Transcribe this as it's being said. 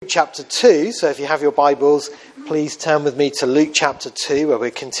chapter 2, so if you have your Bibles, please turn with me to Luke chapter 2, where we're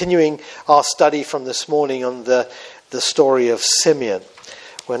continuing our study from this morning on the story of Simeon.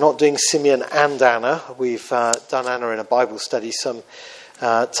 We're not doing Simeon and Anna. We've done Anna in a Bible study some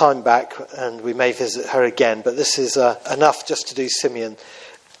time back, and we may visit her again, but this is enough just to do Simeon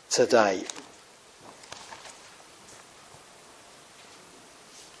today.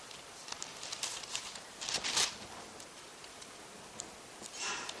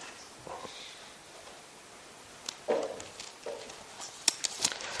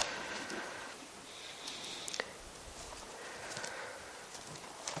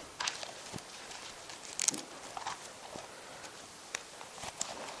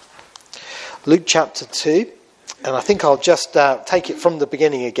 Luke chapter 2, and I think I'll just take it from the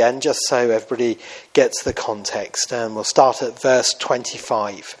beginning again, just so everybody gets the context, and we'll start at verse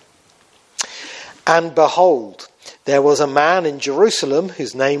 25. And behold, there was a man in Jerusalem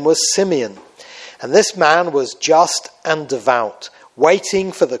whose name was Simeon, and this man was just and devout,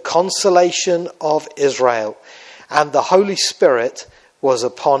 waiting for the consolation of Israel, and the Holy Spirit was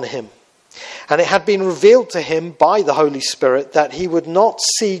upon him. And it had been revealed to him by the Holy Spirit that he would not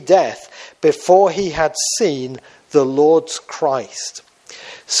see death before he had seen the Lord's Christ.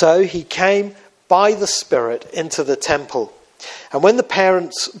 So he came by the Spirit into the temple. And when the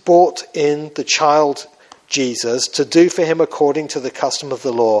parents brought in the child Jesus to do for him according to the custom of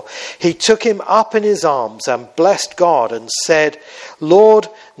the law, he took him up in his arms and blessed God and said, Lord,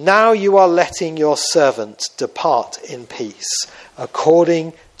 now you are letting your servant depart in peace,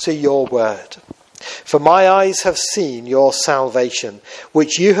 according to your word. For my eyes have seen your salvation,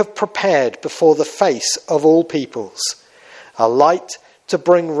 which you have prepared before the face of all peoples, a light to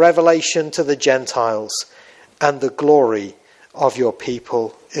bring revelation to the Gentiles and the glory of your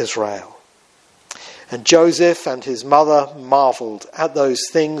people Israel. And Joseph and his mother marveled at those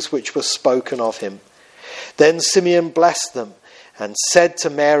things which were spoken of him. Then Simeon blessed them and said to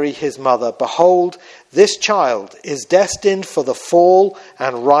Mary his mother, Behold, this child is destined for the fall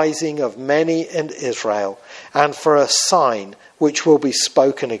and rising of many in Israel, and for a sign which will be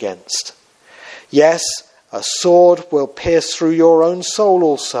spoken against. Yes, a sword will pierce through your own soul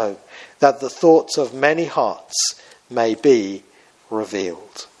also, that the thoughts of many hearts may be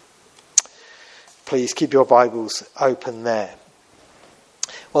revealed. Please keep your Bibles open there.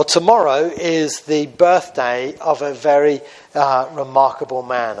 Well, tomorrow is the birthday of a very remarkable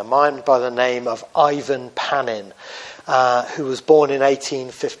man, a man by the name of Ivan Panin, who was born in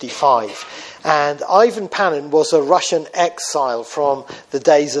 1855. And Ivan Panin was a Russian exile from the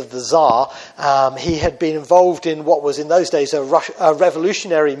days of the Tsar. He had been involved in what was in those days a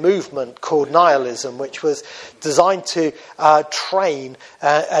revolutionary movement called nihilism, which was designed to train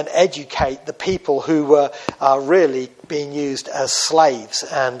and educate the people who were really being used as slaves.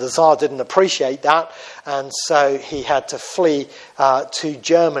 And the Tsar didn't appreciate that, and so he had to flee to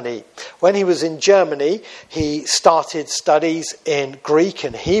Germany. When he was in Germany, he started studies in Greek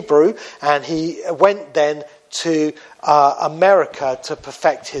and Hebrew, and he went then to America to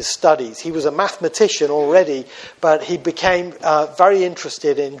perfect his studies. He was a mathematician already, but he became very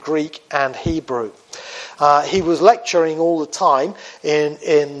interested in Greek and Hebrew. He was lecturing all the time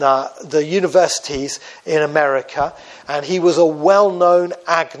in the universities in America, and he was a well-known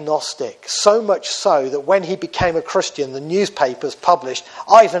agnostic, so much so that when he became a Christian, the newspapers published,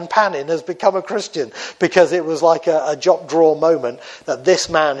 Ivan Panin has become a Christian, because it was like a jot-drawer moment that this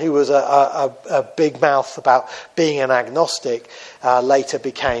man, who was a big mouth about being an agnostic, later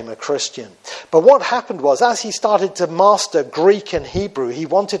became a Christian. But what happened was, as he started to master Greek and Hebrew, he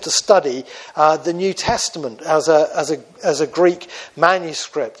wanted to study the New Testament as a Greek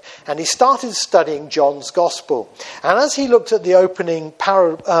manuscript, and he started studying John's Gospel. And as he looked at the opening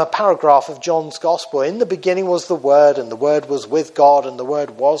paragraph of John's Gospel, in the beginning was the Word, and the Word was with God, and the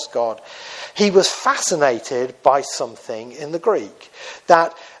Word was God, he was fascinated by something in the Greek,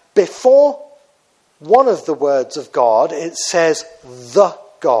 that before one of the words of God, it says the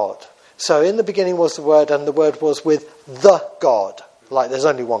God. So in the beginning was the Word, and the Word was with the God. Like there's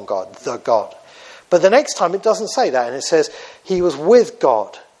only one God, the God. But the next time it doesn't say that, and it says he was with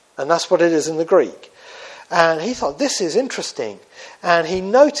God. And that's what it is in the Greek. And he thought, this is interesting. And he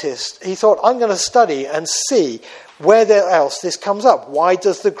thought, I'm going to study and see where else this comes up. Why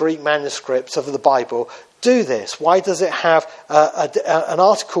does the Greek manuscripts of the Bible do this? Why does it have an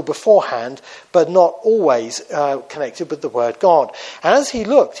article beforehand, but not always connected with the word God? And as he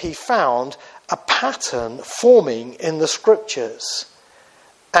looked, he found a pattern forming in the scriptures.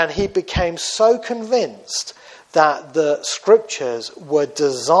 And he became so convinced that the scriptures were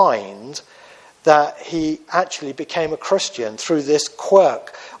designed that he actually became a Christian through this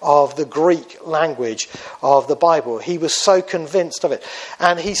quirk of the Greek language of the Bible. He was so convinced of it.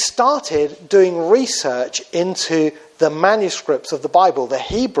 And he started doing research into the manuscripts of the Bible, the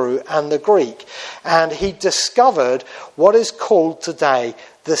Hebrew and the Greek. And he discovered what is called today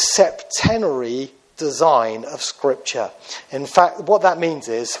the septenary design of Scripture. In fact, what that means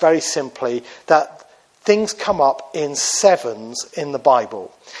is, very simply, that things come up in sevens in the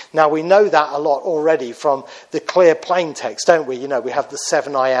Bible. Now, we know that a lot already from the clear plain text, don't we? You know, we have the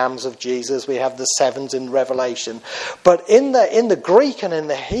 7 I ams of Jesus, we have the sevens in Revelation. But in the Greek and in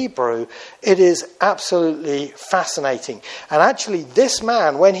the Hebrew, it is absolutely fascinating. And actually, this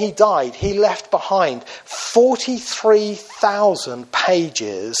man, when he died, he left behind 43,000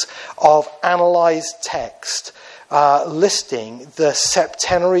 pages of analysed text, listing the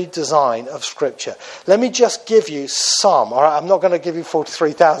septenary design of Scripture. Let me just give you some. All right, I'm not going to give you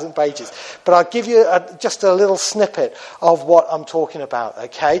 43,000 pages, but I'll give you just a little snippet of what I'm talking about,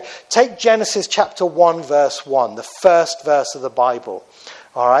 okay? Take Genesis chapter 1, verse 1, the first verse of the Bible.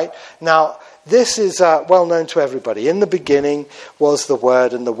 All right? Now, this is well known to everybody. In the beginning was the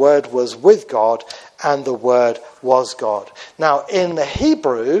Word, and the Word was with God, and the Word was God. Now, in the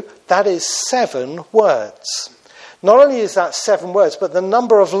Hebrew, that is 7 words. Not only is that 7 words, but the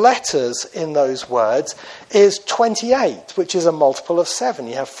number of letters in those words is 28, which is a multiple of 7.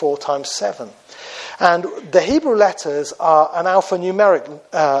 You have 4 times 7. And the Hebrew letters are an alphanumeric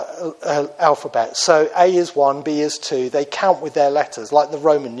alphabet. So A is 1, B is 2. They count with their letters, like the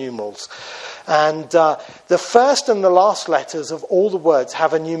Roman numerals. And the first and the last letters of all the words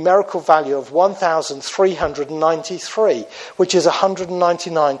have a numerical value of 1,393, which is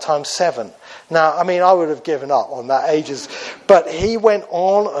 199 times 7. Now, I mean, I would have given up on that ages, but he went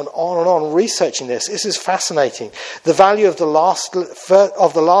on and on and on researching this. This is fascinating. The value of the last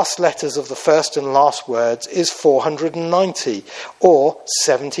letters of the first and last words is 490, or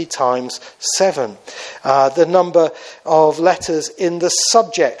 70 times 7. The number of letters in the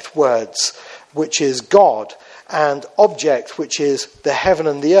subject words, which is God, and object, which is the heaven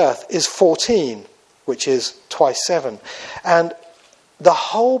and the earth, is 14, which is twice 7. And the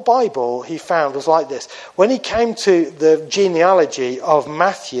whole Bible, he found, was like this. When he came to the genealogy of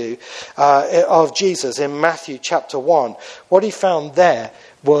Matthew, of Jesus in Matthew chapter 1, what he found there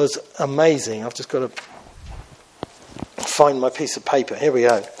was amazing. I've just got to find my piece of paper. Here we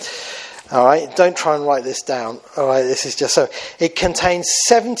go. All right, don't try and write this down. All right, this is just so. It contains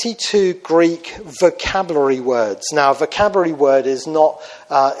 72 Greek vocabulary words. Now, a vocabulary word is not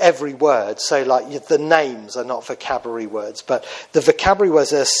every word. So, like, the names are not vocabulary words. But the vocabulary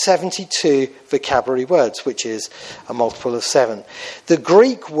words are 72 vocabulary words, which is a multiple of 7. The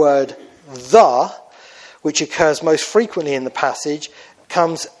Greek word the, which occurs most frequently in the passage,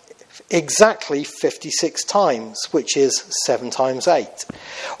 comes exactly 56 times, which is 7 times 8.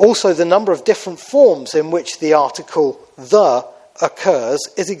 Also, the number of different forms in which the article the occurs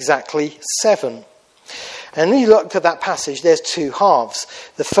is exactly 7. And when you look at that passage, there's 2 halves.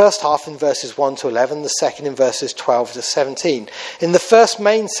 The first half in verses 1 to 11, the second in verses 12 to 17. In the first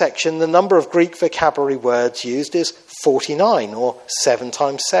main section, the number of Greek vocabulary words used is 49, or 7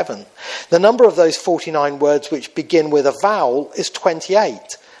 times 7. The number of those 49 words which begin with a vowel is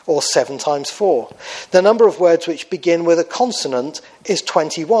 28. Or 7 times 4. The number of words which begin with a consonant is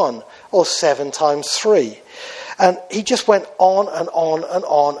 21, or 7 times 3. And he just went on and on and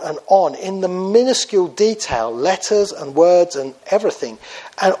on and on in the minuscule detail, letters and words and everything.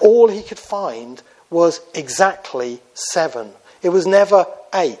 And all he could find was exactly 7. It was never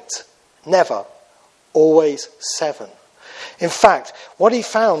 8. Never. Always 7. In fact, what he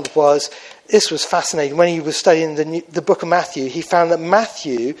found was, this was fascinating, when he was studying the book of Matthew, he found that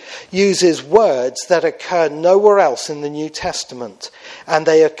Matthew uses words that occur nowhere else in the New Testament. And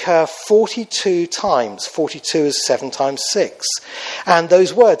they occur 42 times. 42 is 7 times 6. And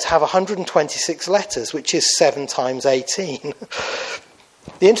those words have 126 letters, which is 7 times 18.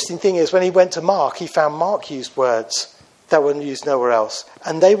 The interesting thing is, when he went to Mark, he found Mark used words that were used nowhere else.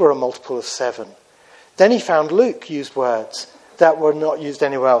 And they were a multiple of 7. Then he found Luke used words that were not used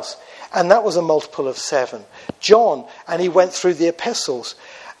anywhere else. And that was a multiple of 7. John, and he went through the epistles.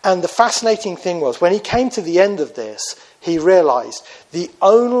 And the fascinating thing was, when he came to the end of this, he realised the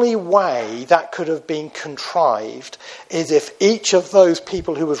only way that could have been contrived is if each of those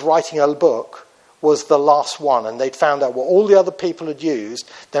people who was writing a book was the last one. And they'd found out what all the other people had used.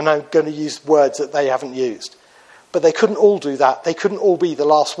 They're now going to use words that they haven't used. But they couldn't all do that. They couldn't all be the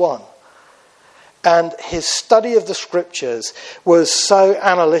last one. And his study of the scriptures was so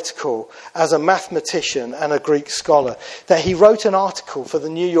analytical as a mathematician and a Greek scholar that he wrote an article for the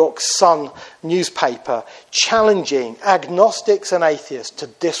New York Sun newspaper challenging agnostics and atheists to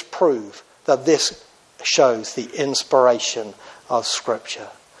disprove that this shows the inspiration of Scripture.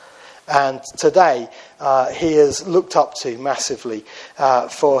 And today he is looked up to massively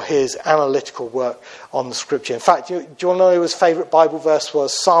for his analytical work on the Scripture. In fact, do you want to know his favourite Bible verse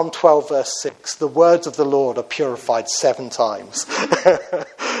was? Psalm 12 verse 6. The words of the Lord are purified 7 times.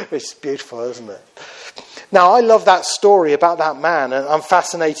 Which is beautiful, isn't it? Now, I love that story about that man, and I'm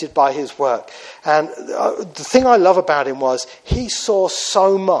fascinated by his work. And the thing I love about him was he saw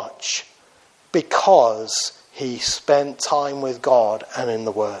so much because he spent time with God and in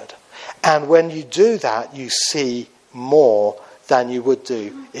the Word. And when you do that, you see more than you would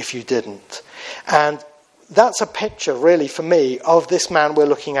do if you didn't. And that's a picture, really, for me, of this man we're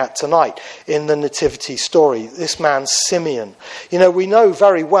looking at tonight in the Nativity story. This man, Simeon. You know, we know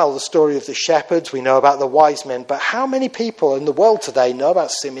very well the story of the shepherds. We know about the wise men. But how many people in the world today know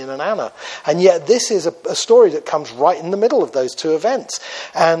about Simeon and Anna? And yet this is a story that comes right in the middle of those two events.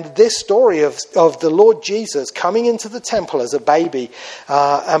 And this story of the Lord Jesus coming into the temple as a baby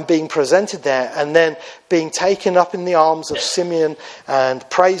and being presented there, and then being taken up in the arms of Simeon and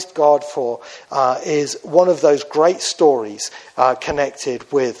praised God for, is one of those great stories connected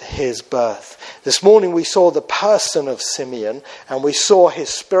with his birth. This morning we saw the person of Simeon, and we saw his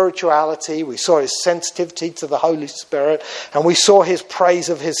spirituality, we saw his sensitivity to the Holy Spirit, and we saw his praise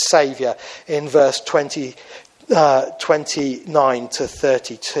of his Saviour in verse 29 to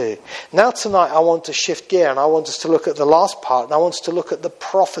 32. Now tonight I want to shift gear, and I want us to look at the last part, and I want us to look at the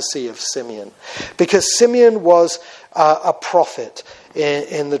prophecy of Simeon. Because Simeon was a prophet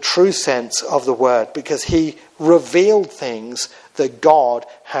in the true sense of the word, because he revealed things that God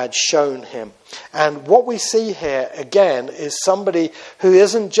had shown him. And what we see here, again, is somebody who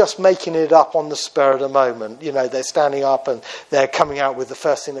isn't just making it up on the spur of the moment. You know, they're standing up and they're coming out with the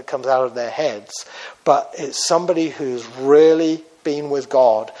first thing that comes out of their heads. But it's somebody who's really been with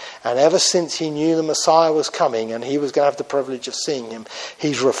God, and ever since he knew the Messiah was coming and he was going to have the privilege of seeing him,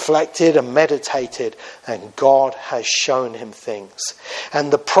 he's reflected and meditated, and God has shown him things.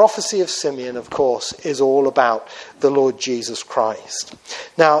 And the prophecy of Simeon, of course, is all about the Lord Jesus Christ.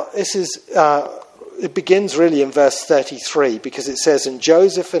 Now, this is it begins really in verse 33, because it says, "And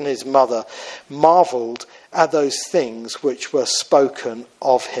Joseph and his mother marveled at those things which were spoken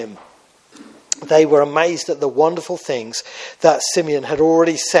of him. They were amazed at the wonderful things that Simeon had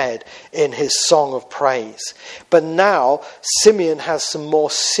already said in his song of praise." But now Simeon has some more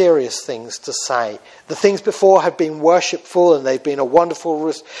serious things to say. The things before had been worshipful, and they've been a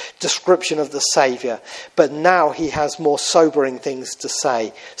wonderful description of the Saviour. But now he has more sobering things to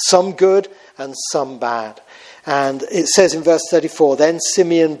say. Some good and some bad. And it says in verse 34, "Then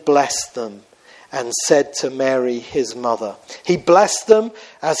Simeon blessed them and said to Mary his mother." He blessed them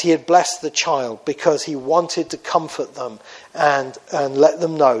as he had blessed the child, because he wanted to comfort them and let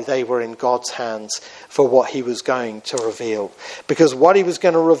them know they were in God's hands for what he was going to reveal. Because what he was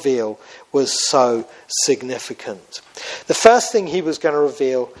going to reveal was so significant. The first thing he was going to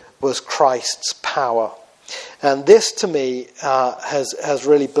reveal was Christ's power. And this, to me, has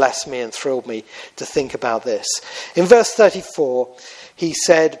really blessed me and thrilled me to think about this. In verse 34, he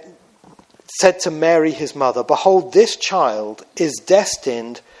said to Mary his mother, "Behold, this child is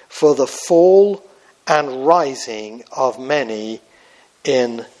destined for the fall and rising of many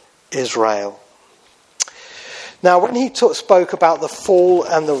in Israel." Now, when he spoke about the fall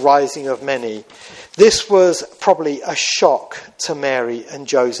and the rising of many, this was probably a shock to Mary and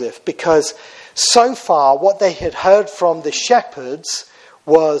Joseph, because so far what they had heard from the shepherds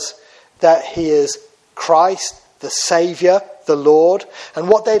was that he is Christ, the Saviour, the Lord. And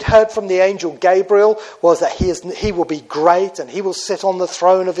what they'd heard from the angel Gabriel was that he will be great, and he will sit on the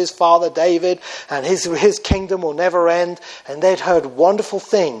throne of his father David, and his kingdom will never end. And they'd heard wonderful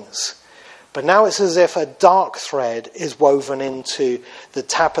things. But now it's as if a dark thread is woven into the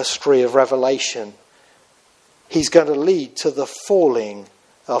tapestry of Revelation. He's going to lead to the falling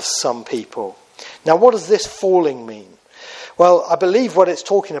of some people. Now, what does this falling mean? Well, I believe what it's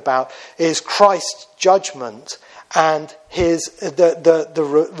talking about is Christ's judgment and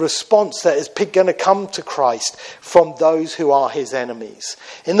the response that is going to come to Christ from those who are his enemies.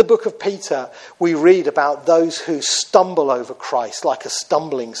 In the book of Peter, we read about those who stumble over Christ like a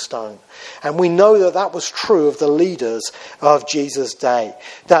stumbling stone. And we know that that was true of the leaders of Jesus' day.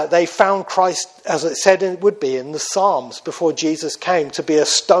 That they found Christ, as it said it would be in the Psalms before Jesus came, to be a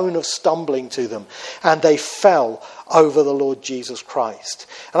stone of stumbling to them. And they fell over the Lord Jesus Christ.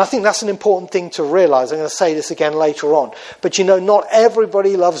 And I think that's an important thing to realise. I'm going to say this again later on. But not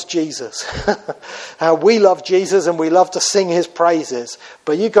everybody loves Jesus. We love Jesus and we love to sing his praises.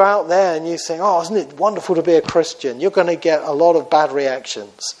 But you go out there and you sing, oh, isn't it wonderful to be a Christian? You're going to get a lot of bad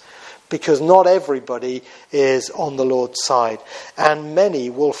reactions. Because not everybody is on the Lord's side. And many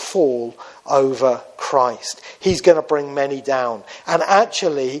will fall over Christ. He's going to bring many down. And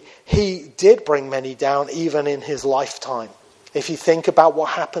actually, he did bring many down even in his lifetime. If you think about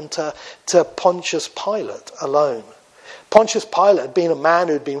what happened to Pontius Pilate alone. Pontius Pilate had been a man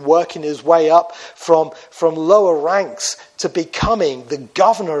who had been working his way up from lower ranks to becoming the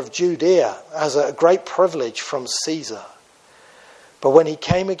governor of Judea as a great privilege from Caesar. But when he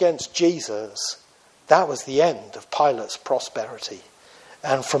came against Jesus, that was the end of Pilate's prosperity.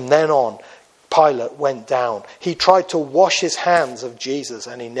 And from then on, Pilate went down. He tried to wash his hands of Jesus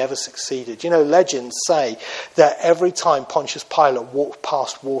and he never succeeded. Legends say that every time Pontius Pilate walked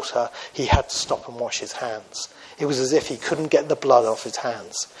past water, he had to stop and wash his hands. It was as if he couldn't get the blood off his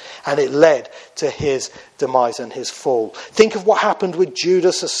hands. And it led to his demise and his fall. Think of what happened with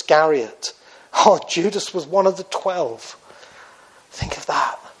Judas Iscariot. Oh, Judas was one of the 12. Think of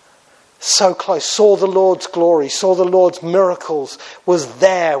that. So close. Saw the Lord's glory. Saw the Lord's miracles. Was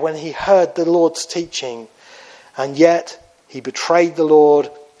there when he heard the Lord's teaching. And yet he betrayed the Lord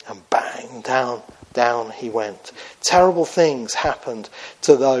and bang, down he went. Terrible things happened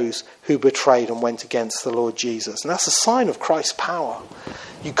to those who betrayed and went against the Lord Jesus. And that's a sign of Christ's power.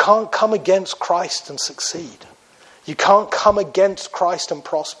 You can't come against Christ and succeed. You can't come against Christ and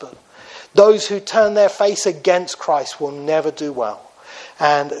prosper. Those who turn their face against Christ will never do well.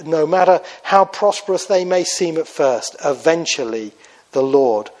 And no matter how prosperous they may seem at first, eventually the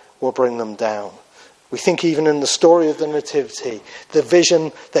Lord will bring them down. We think even in the story of the Nativity, the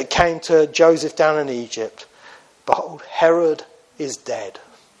vision that came to Joseph down in Egypt. Behold, Herod is dead.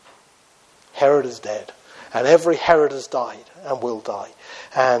 Herod is dead. And every Herod has died and will die.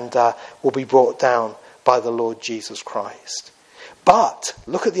 And will be brought down by the Lord Jesus Christ. But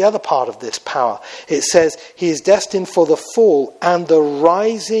look at the other part of this power. It says he is destined for the fall and the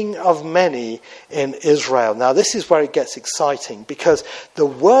rising of many in Israel. Now this is where it gets exciting, because the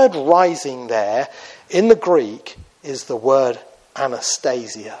word rising there in the Greek is the word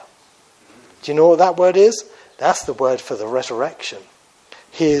anastasia. Do you know what that word is? That's the word for the resurrection.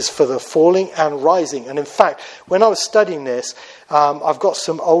 He is for the falling and rising. And in fact, when I was studying this, I've got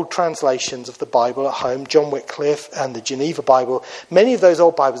some old translations of the Bible at home, John Wycliffe and the Geneva Bible. Many of those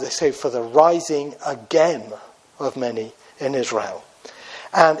old Bibles, they say for the rising again of many in Israel.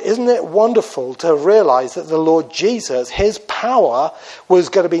 And isn't it wonderful to realize that the Lord Jesus, his power was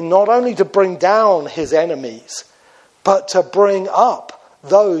going to be not only to bring down his enemies, but to bring up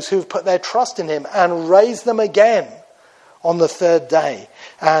those who've put their trust in him and raise them again on the third day.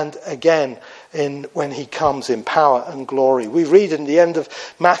 And again, when he comes in power and glory. We read in the end of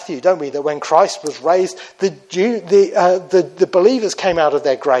Matthew, don't we, that when Christ was raised, the believers came out of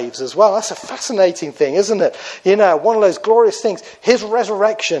their graves as well. That's a fascinating thing, isn't it? One of those glorious things. His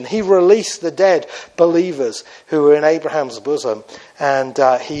resurrection, he released the dead believers who were in Abraham's bosom, and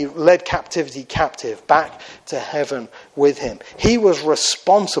he led captivity captive back to heaven with him. He was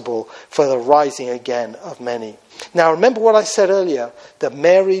responsible for the rising again of many. Now remember what I said earlier, that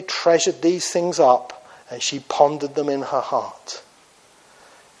Mary treasured these things up and she pondered them in her heart.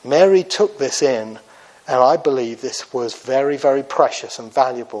 Mary took this in, and I believe this was very, very precious and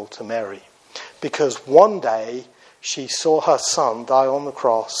valuable to Mary. Because one day she saw her son die on the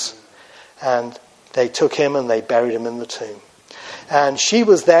cross, and they took him and they buried him in the tomb. And she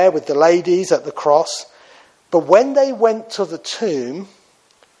was there with the ladies at the cross. But when they went to the tomb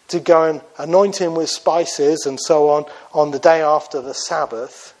to go and anoint him with spices and so on the day after the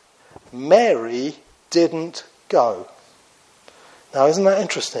Sabbath, Mary didn't go. Now, isn't that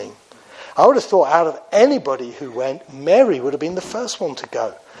interesting? I would have thought out of anybody who went, Mary would have been the first one to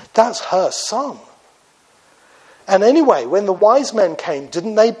go. That's her son. And anyway, when the wise men came,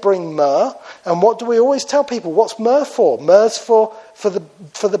 didn't they bring myrrh? And what do we always tell people? What's myrrh for? Myrrh's for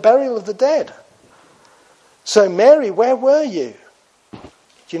the burial of the dead. So Mary, where were you?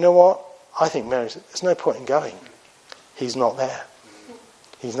 Do you know what? I think Mary said, there's no point in going. He's not there.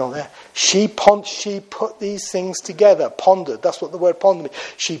 He's not there. She put these things together. Pondered. That's what the word ponder means.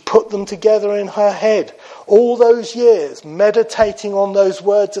 She put them together in her head. All those years meditating on those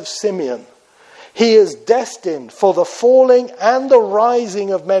words of Simeon. He is destined for the falling and the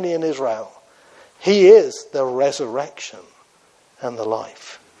rising of many in Israel. He is the resurrection and the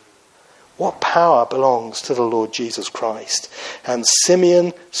life. What power belongs to the Lord Jesus Christ? And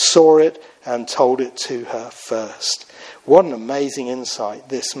Simeon saw it and told it to her first. What an amazing insight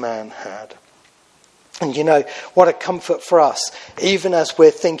this man had. And you know, what a comfort for us, even as we're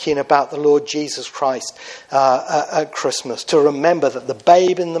thinking about the Lord Jesus Christ at Christmas, to remember that the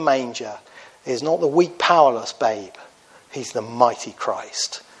babe in the manger is not the weak, powerless babe. He's the mighty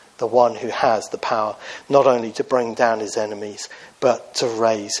Christ, the one who has the power not only to bring down his enemies, but to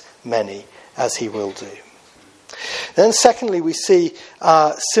raise many, as he will do. Then secondly, we see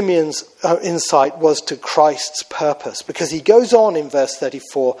Simeon's insight was to Christ's purpose, because he goes on in verse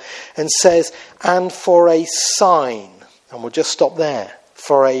 34 and says, and for a sign, and we'll just stop there,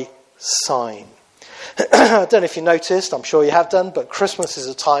 for a sign. I don't know if you noticed, I'm sure you have done, but Christmas is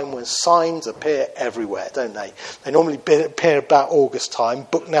a time when signs appear everywhere, don't they? They normally appear about August time,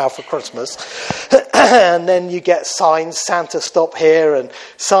 book now for Christmas. And then you get signs, Santa stop here, and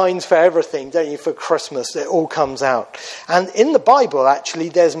signs for everything, don't you, for Christmas. It all comes out. And in the Bible, actually,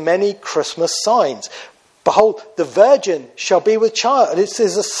 there's many Christmas signs. Behold, the virgin shall be with child. This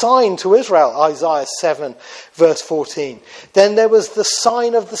is a sign to Israel, Isaiah 7, verse 14. Then there was the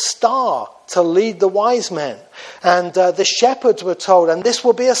sign of the star to lead the wise men. And the shepherds were told, and this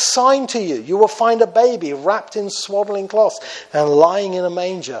will be a sign to you. You will find a baby wrapped in swaddling cloths and lying in a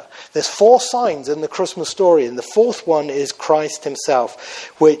manger. There's 4 signs in the Christmas story, and the 4th one is Christ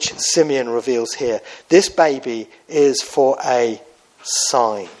himself, which Simeon reveals here. This baby is for a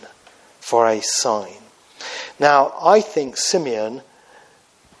sign. For a sign. Now, I think Simeon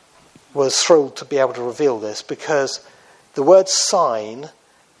was thrilled to be able to reveal this, because the word sign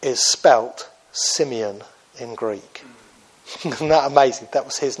is spelt Simeon in Greek. Isn't that amazing? That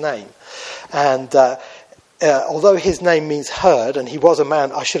was his name. And although his name means heard, and he was a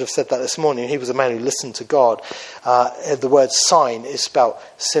man, I should have said that this morning, he was a man who listened to God, the word sign is spelt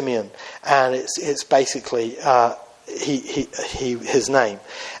Simeon. And it's basically his name.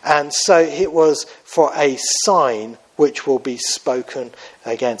 And so it was for a sign which will be spoken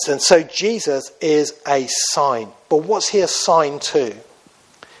against. And so Jesus is a sign. But what's he a sign to?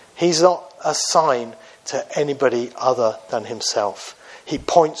 He's not a sign to anybody other than himself. He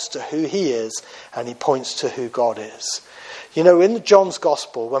points to who he is, and he points to who God is. You know, in John's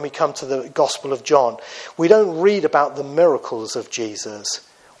Gospel, when we come to the Gospel of John, we don't read about the miracles of Jesus.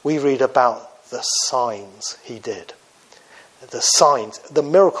 We read about the signs he did. The signs, the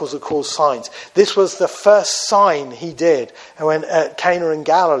miracles are called signs. This was the first sign he did when at Cana in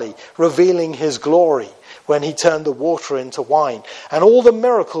Galilee, revealing his glory, when he turned the water into wine. And all the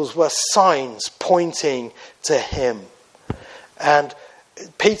miracles were signs pointing to him. And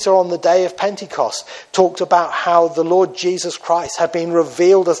Peter on the day of Pentecost talked about how the Lord Jesus Christ had been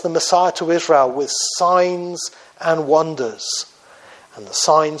revealed as the Messiah to Israel with signs and wonders. And the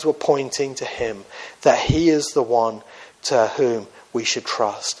signs were pointing to him, that he is the one to whom we should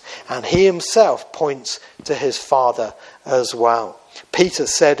trust. And he himself points to his Father as well. Peter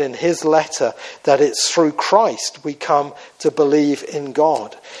said in his letter that it's through Christ we come to believe in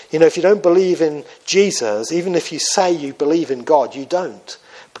God. You know, if you don't believe in Jesus, even if you say you believe in God, you don't.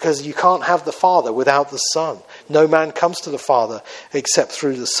 Because you can't have the Father without the Son. No man comes to the Father except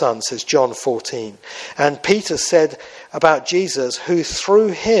through the Son, says John 14. And Peter said about Jesus, who through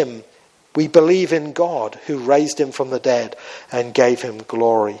him we believe in God, who raised him from the dead and gave him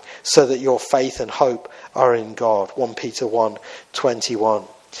glory, so that your faith and hope are in God. 1 Peter 1:21.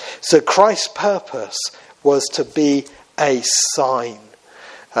 So Christ's purpose was to be a sign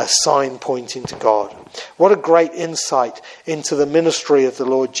pointing to God. What a great insight into the ministry of the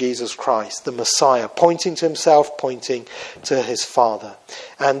Lord Jesus Christ, the Messiah, pointing to himself, pointing to his Father.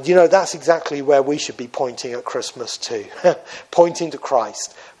 And you know, that's exactly where we should be pointing at Christmas too. Pointing to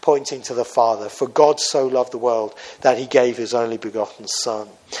Christ, pointing to the Father. For God so loved the world that he gave his only begotten Son.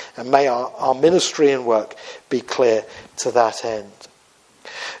 And may our ministry and work be clear to that end.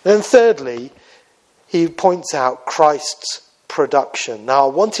 Then thirdly, he points out Christ's production. Now, I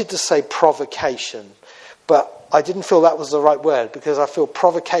wanted to say provocation, but I didn't feel that was the right word, because I feel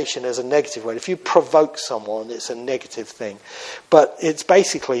provocation is a negative word. If you provoke someone, it's a negative thing. But it's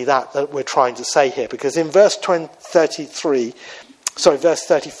basically that we're trying to say here, because in verse 34,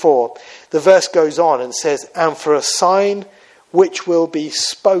 the verse goes on and says, and for a sign which will be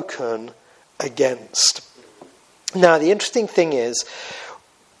spoken against. Now, the interesting thing is,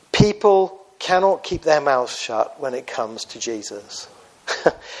 people cannot keep their mouths shut when it comes to Jesus.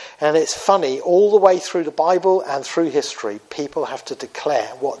 And it's funny, all the way through the Bible and through history, people have to declare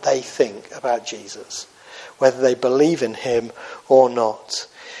what they think about Jesus, whether they believe in him or not.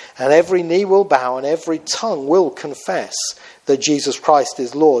 And every knee will bow and every tongue will confess that Jesus Christ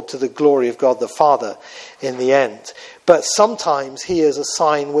is Lord, to the glory of God the Father in the end. But sometimes he is a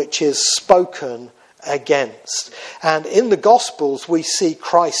sign which is spoken against. And in the Gospels we see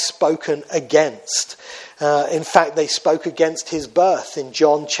Christ spoken against. In fact, they spoke against his birth in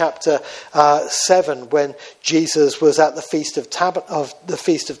John chapter 7 when Jesus was at the Feast of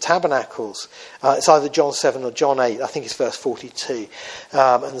Tabernacles. It's either John 7 or John 8, I think it's verse 42,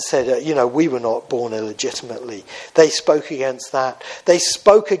 and said, we were not born illegitimately. They spoke against that. They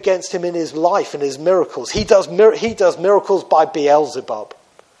spoke against him in his life and his miracles. He does miracles by Beelzebub.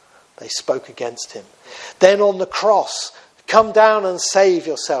 They spoke against him. Then on the cross, come down and save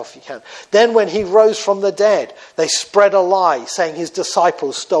yourself if you can. Then when he rose from the dead, they spread a lie saying his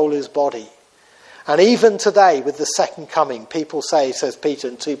disciples stole his body. And even today with the second coming, people say, says Peter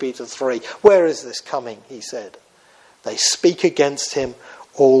in 2 Peter 3, where is this coming, he said. They speak against him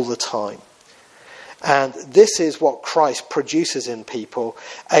all the time. And this is what Christ produces in people,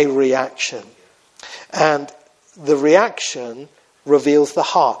 a reaction. And the reaction reveals the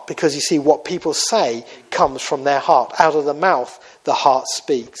heart, because you see, what people say comes from their heart. Out of the mouth, the heart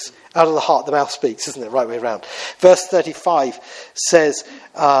speaks. Out of the heart, the mouth speaks, isn't it? Right way around. Verse 35 says,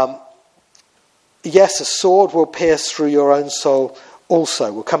 yes, a sword will pierce through your own soul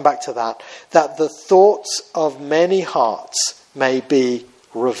also. We'll come back to that. That the thoughts of many hearts may be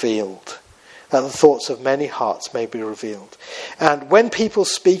revealed. That the thoughts of many hearts may be revealed. And when people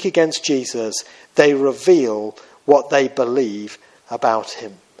speak against Jesus, they reveal what they believe about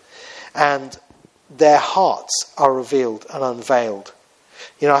him. And their hearts are revealed and unveiled.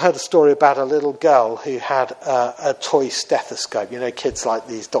 I heard a story about a little girl who had a toy stethoscope. Kids like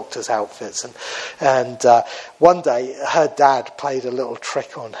these doctors' outfits. And one day her dad played a little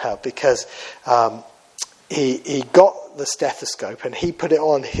trick on her, because he got the stethoscope and he put it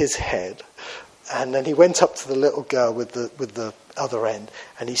on his head. And then he went up to the little girl with the other end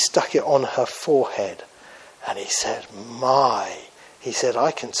and he stuck it on her forehead. And he said, he said, I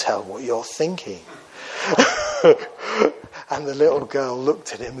can tell what you're thinking. And the little girl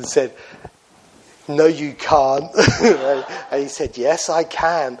looked at him and said, no, you can't. And he said, yes, I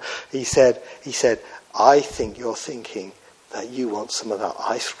can. He said, I think you're thinking that you want some of that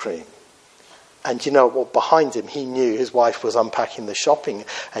ice cream. And behind him, he knew his wife was unpacking the shopping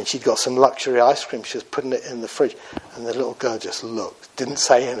and she'd got some luxury ice cream. She was putting it in the fridge. And the little girl just looked, didn't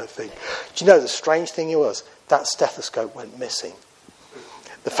say anything. Do you know the strange thing was? That stethoscope went missing.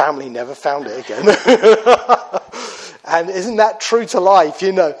 The family never found it again. And isn't that true to life?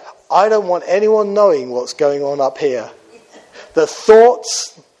 I don't want anyone knowing what's going on up here. The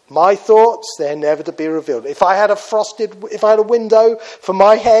thoughts, my thoughts, they're never to be revealed. If I had a window for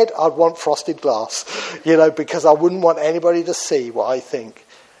my head, I'd want frosted glass, because I wouldn't want anybody to see what I think.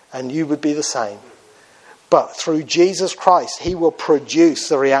 And you would be the same. But through Jesus Christ, he will produce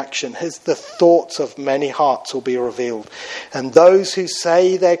the reaction. The thoughts of many hearts will be revealed. And those who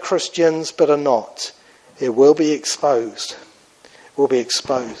say they're Christians but are not, it will be exposed. Will be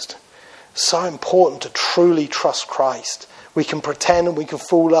exposed. So important to truly trust Christ. We can pretend and we can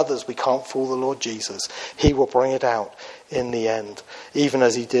fool others. We can't fool the Lord Jesus. He will bring it out in the end, even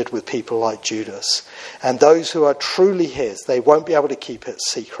as he did with people like Judas. And those who are truly his, they won't be able to keep it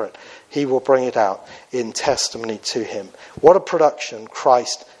secret. He will bring it out in testimony to him. What a production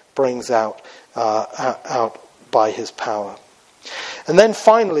Christ brings out by his power. And then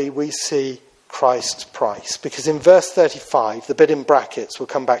finally we see Christ's price. Because in verse 35, the bit in brackets, we'll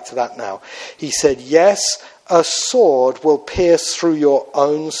come back to that now. He said, yes, a sword will pierce through your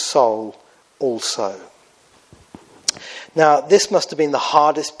own soul also. Now, this must have been the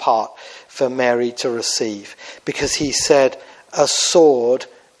hardest part for Mary to receive. Because he said, a sword,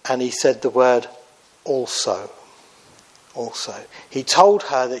 and he said the word also. Also. He told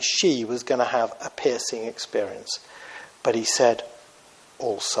her that she was going to have a piercing experience. But he said,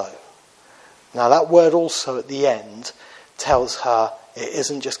 also. Now that word also at the end tells her it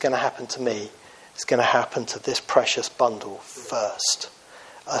isn't just going to happen to me. It's going to happen to this precious bundle first.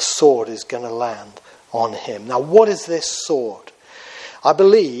 A sword is going to land on him. Now what is this sword? I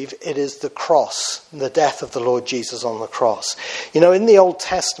believe it is the cross, the death of the Lord Jesus on the cross. You know, in the Old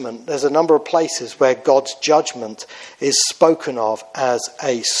Testament, there's a number of places where God's judgment is spoken of as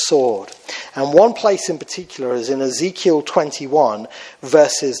a sword. And one place in particular is in Ezekiel 21,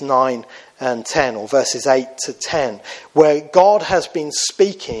 verses 9 and 10, or verses 8 to 10, where God has been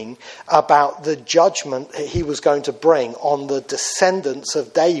speaking about the judgment he was going to bring on the descendants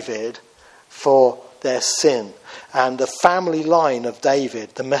of David for their sin, and the family line of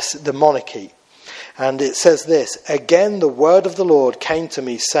David, the monarchy. And it says this, "Again the word of the Lord came to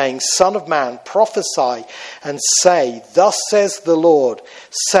me, saying, Son of man, prophesy and say, Thus says the Lord,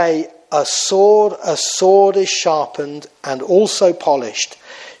 say, a sword is sharpened and also polished,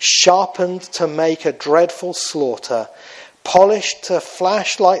 sharpened to make a dreadful slaughter, polished to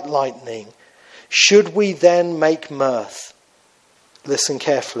flash like lightning. Should we then make mirth?" Listen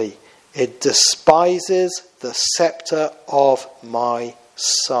carefully. "It despises the scepter of my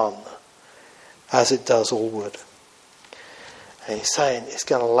son, as it does all wood." And he's saying it's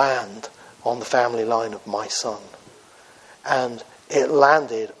going to land on the family line of my son. And it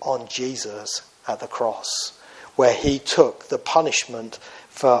landed on Jesus at the cross, where he took the punishment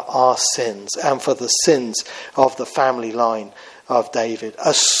for our sins and for the sins of the family line of David.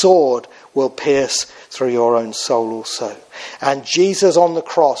 A sword will pierce through your own soul also. And Jesus on the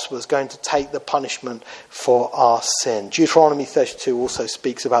cross was going to take the punishment for our sin. Deuteronomy 32 also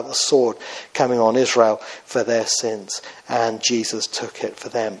speaks about the sword coming on Israel for their sins, and Jesus took it for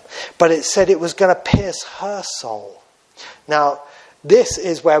them. But it said it was going to pierce her soul. Now, this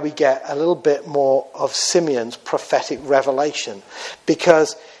is where we get a little bit more of Simeon's prophetic revelation,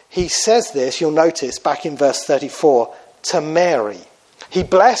 because he says this, you'll notice back in verse 34, to Mary. He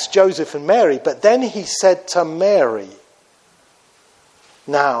blessed Joseph and Mary, but then he said to Mary.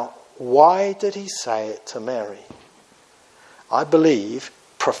 Now, why did he say it to Mary? I believe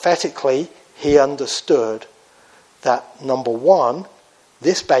prophetically he understood that, number one,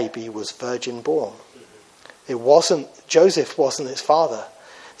 this baby was virgin born. Joseph wasn't his father.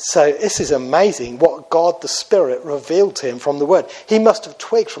 So this is amazing what God the Spirit revealed to him from the Word. He must have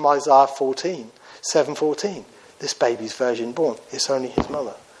twigged from Isaiah 7:14. This baby's virgin born. It's only his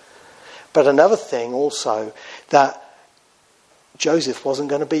mother. But another thing also, that Joseph wasn't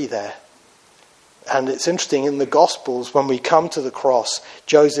going to be there. And it's interesting, in the Gospels, when we come to the cross,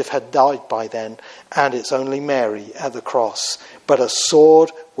 Joseph had died by then, and it's only Mary at the cross. But a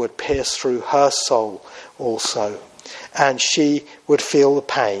sword would pierce through her soul also. And she would feel the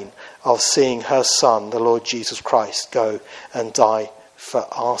pain of seeing her son, the Lord Jesus Christ, go and die for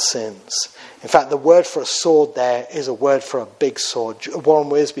our sins. In fact, the word for a sword there is a word for a big sword. Warren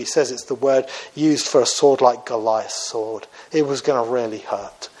Wiersbe says it's the word used for a sword like Goliath's sword. It was going to really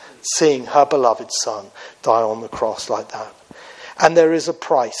hurt, seeing her beloved son die on the cross like that. And there is a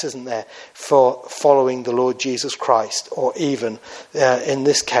price, isn't there, for following the Lord Jesus Christ, or even, in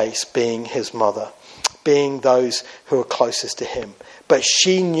this case, being his mother, being those who are closest to him. But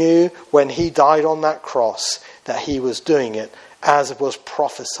she knew when he died on that cross that he was doing it as was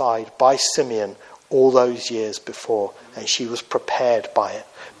prophesied by Simeon all those years before, and she was prepared by it,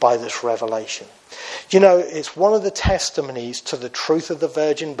 by this revelation. You know, it's one of the testimonies to the truth of the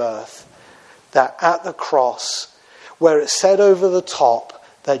virgin birth that at the cross, where it said over the top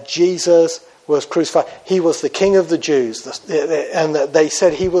that Jesus was crucified, he was the King of the Jews, and that they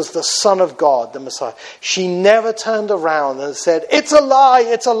said he was the Son of God, the Messiah. She never turned around and said, "It's a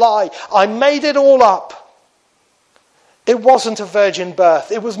lie, I made it all up. It wasn't a virgin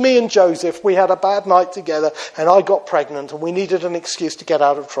birth. It was me and Joseph. We had a bad night together and I got pregnant and we needed an excuse to get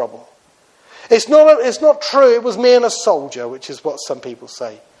out of trouble. It's not true. It was me and a soldier," which is what some people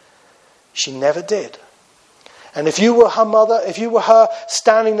say. She never did. And if you were her mother, if you were her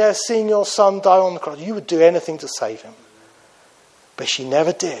standing there seeing your son die on the cross, you would do anything to save him. But she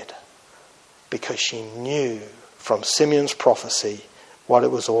never did, because she knew from Simeon's prophecy what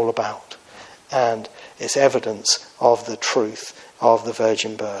it was all about. And it's evidence of the truth of the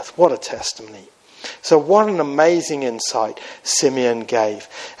virgin birth. What a testimony. So what an amazing insight Simeon gave.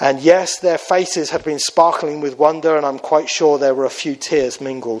 And yes, their faces had been sparkling with wonder, and I'm quite sure there were a few tears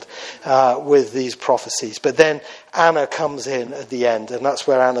mingled with these prophecies. But then Anna comes in at the end, and that's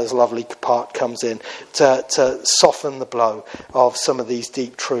where Anna's lovely part comes in, to soften the blow of some of these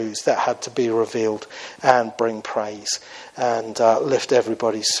deep truths that had to be revealed and bring praise and lift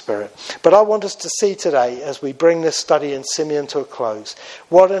everybody's spirit. But I want us to see today, as we bring this study in Simeon to a close,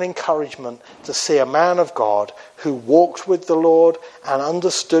 what an encouragement to see a man of God who walked with the Lord and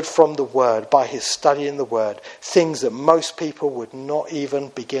understood from the Word, by his study in the Word, things that most people would not even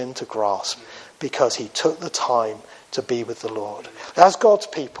begin to grasp, because he took the time to be with the Lord. As God's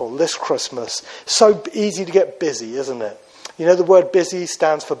people, this Christmas, so easy to get busy, isn't it? You know, the word busy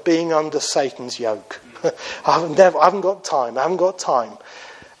stands for being under Satan's yoke. I haven't got time.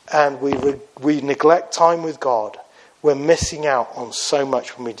 And we neglect time with God. We're missing out on so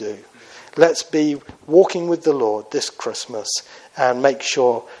much when we do. Let's be walking with the Lord this Christmas and make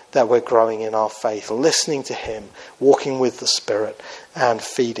sure that we're growing in our faith, listening to him, walking with the Spirit, and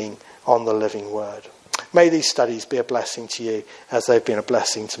feeding on the living Word. May these studies be a blessing to you as they've been a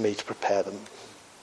blessing to me to prepare them.